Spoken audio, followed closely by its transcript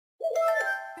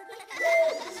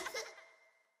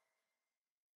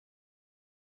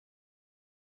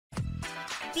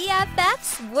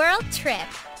BFFs World Trip,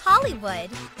 Hollywood.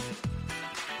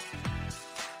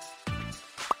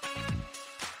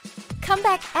 Come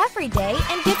back every day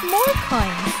and get more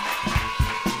coins.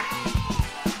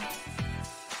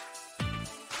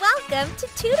 Welcome to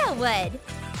Tudawood.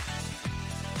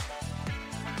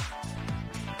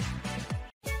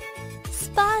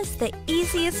 Spa's the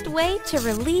easiest way to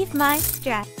relieve my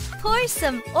stress. Pour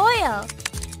some oil.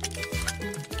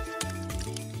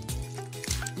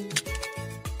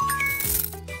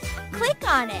 Click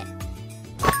on it.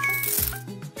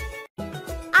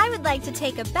 I would like to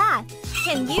take a bath.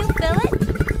 Can you fill it?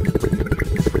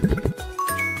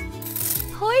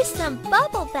 Pour some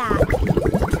bubble bath.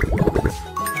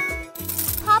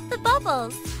 Pop the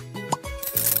bubbles.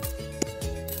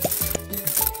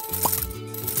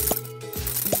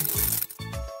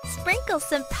 Sprinkle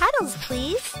some petals,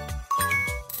 please.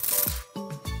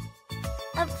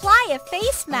 Apply a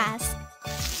face mask.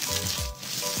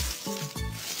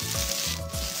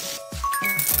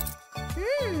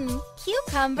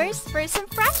 Cucumbers for some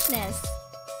freshness.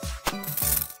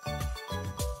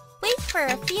 Wait for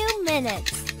a few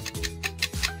minutes.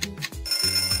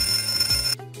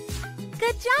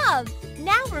 Good job!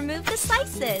 Now remove the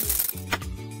slices.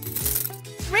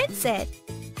 Rinse it.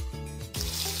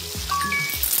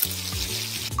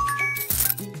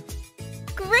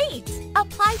 Great!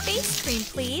 Apply face cream,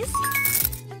 please.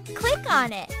 Click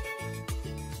on it.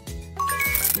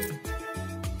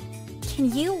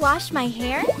 Can you wash my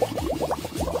hair?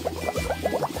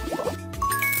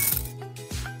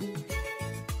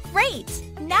 Great!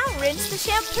 Now rinse the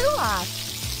shampoo off.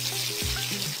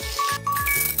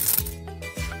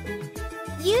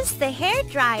 Use the hair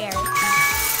dryer.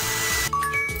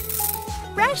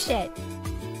 Brush it.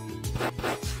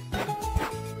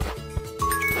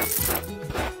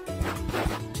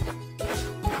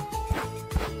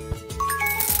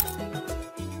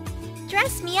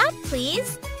 Dress me up,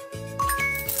 please.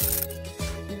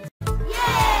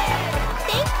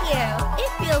 It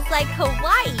feels like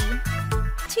Hawaii.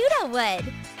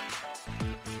 Tudawood.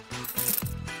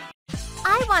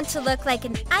 I want to look like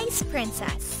an ice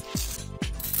princess.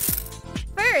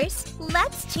 First,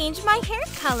 let's change my hair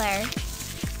color.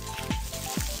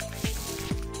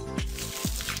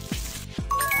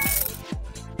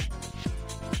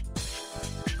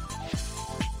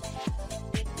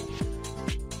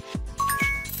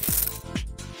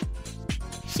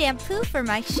 Shampoo for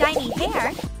my shiny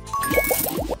hair.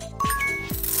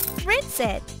 Rinse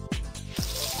it.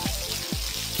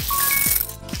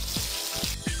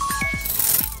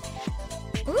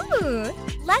 Ooh,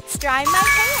 let's dry my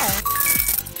hair.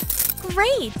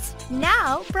 Great!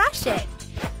 Now brush it.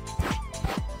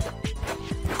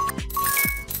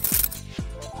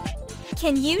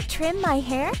 Can you trim my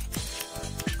hair?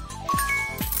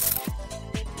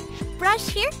 Brush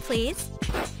here, please.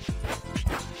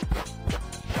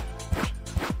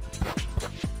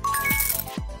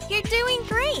 You're doing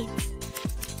great!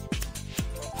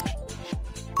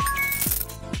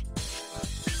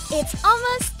 It's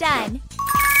almost done.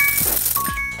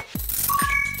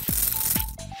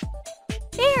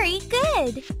 Very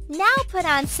good! Now put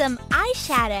on some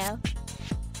eyeshadow.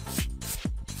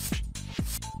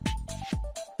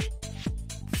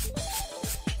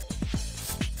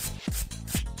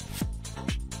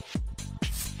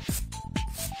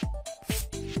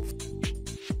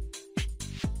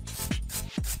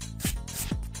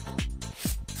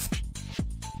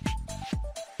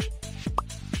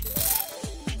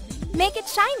 Make it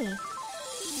shiny.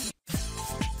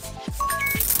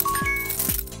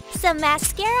 Some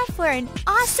mascara for an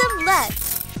awesome look.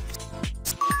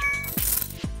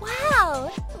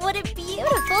 Wow, what a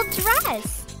beautiful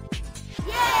dress.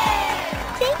 Yay!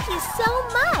 Thank you so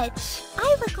much.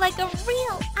 I look like a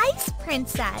real ice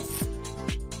princess.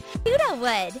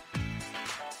 Tudawood.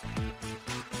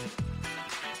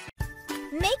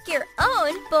 Make your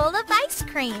own bowl of ice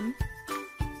cream.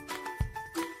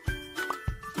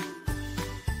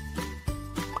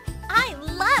 I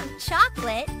love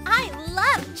chocolate. I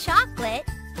love chocolate.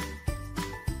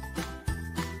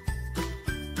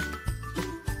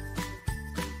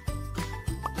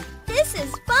 This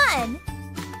is fun.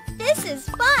 This is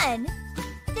fun.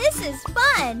 This is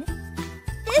fun.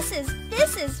 This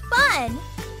is fun.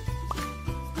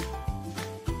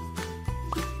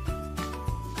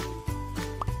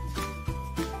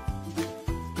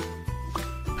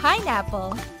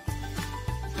 Pineapple.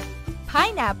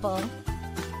 Pineapple.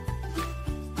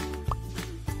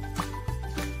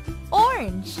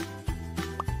 Orange.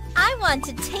 I want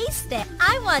to taste it.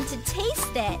 I want to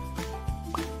taste it.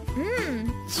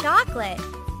 chocolate.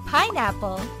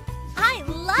 Pineapple. I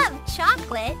love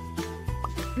chocolate.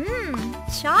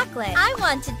 Chocolate. I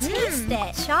want to taste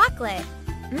it. Chocolate.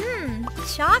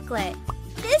 Chocolate.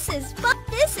 This is fun.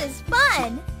 This is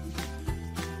fun.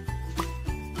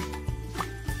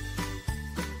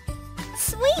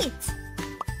 Sweet.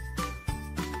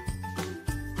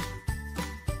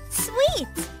 Sweet.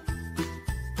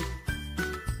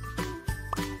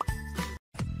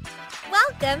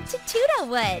 Welcome to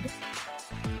Tudawood.